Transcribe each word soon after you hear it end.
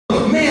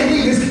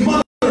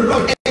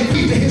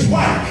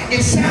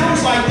it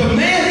sounds like the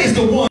man is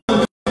the one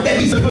that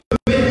needs a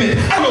commitment.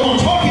 I don't know who I'm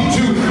talking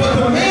to, but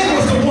the man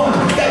was the one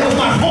that was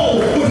not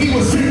whole when he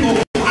was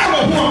single. I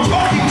don't know who I'm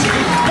talking to.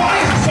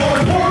 Why is it so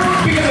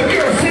important? Because if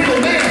you're a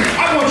single man,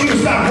 I want you to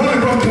stop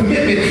running from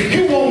commitment.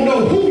 You won't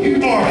know who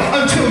you are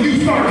until you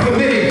start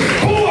committing.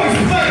 Boys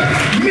play,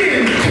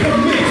 men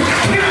commit.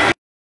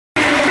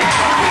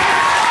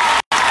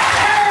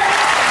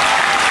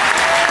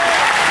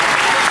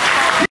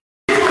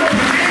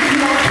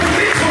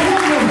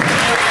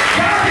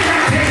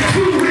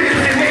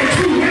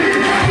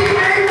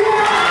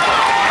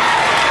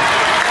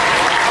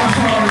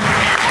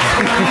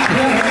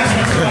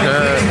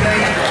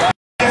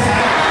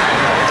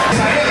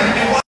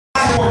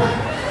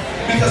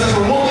 Because as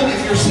a woman,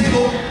 if you're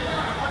single,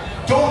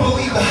 don't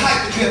believe the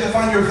hype that you have to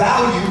find your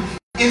value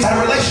inside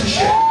a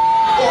relationship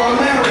or a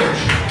marriage.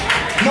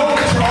 Know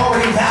that you're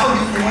already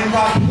valued, and when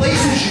God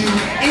places you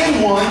in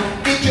one,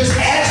 it just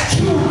adds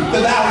to the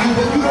value,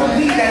 but you don't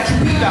need that to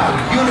be valued.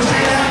 You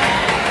understand that?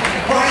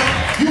 Right?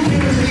 You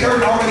came into the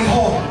earth already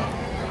whole.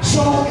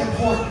 So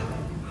important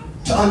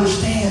to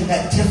understand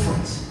that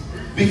difference,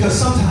 because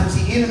sometimes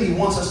the enemy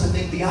wants us to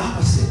think the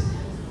opposite.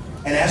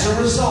 And as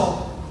a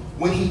result,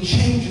 when he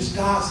changes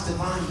God's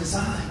divine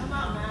design,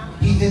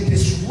 he then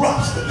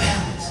disrupts the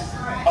balance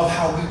of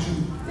how we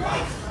do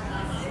life.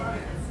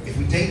 If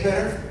we date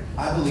better,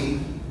 I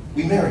believe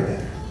we marry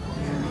better.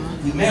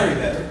 If we marry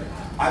better,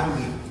 I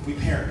believe we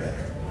parent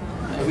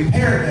better. If we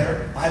parent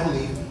better, I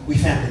believe we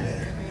family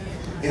better.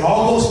 It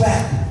all goes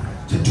back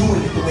to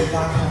doing it the way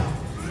God called.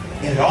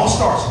 And it all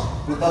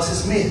starts with us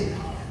as men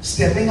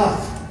stepping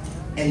up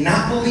and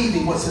not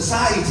believing what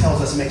society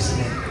tells us makes a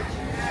man,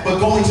 but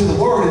going to the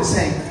Word and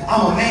saying,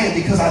 I'm a man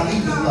because I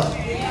lead with love.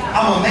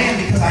 I'm a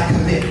man because I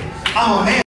commit. I'm a man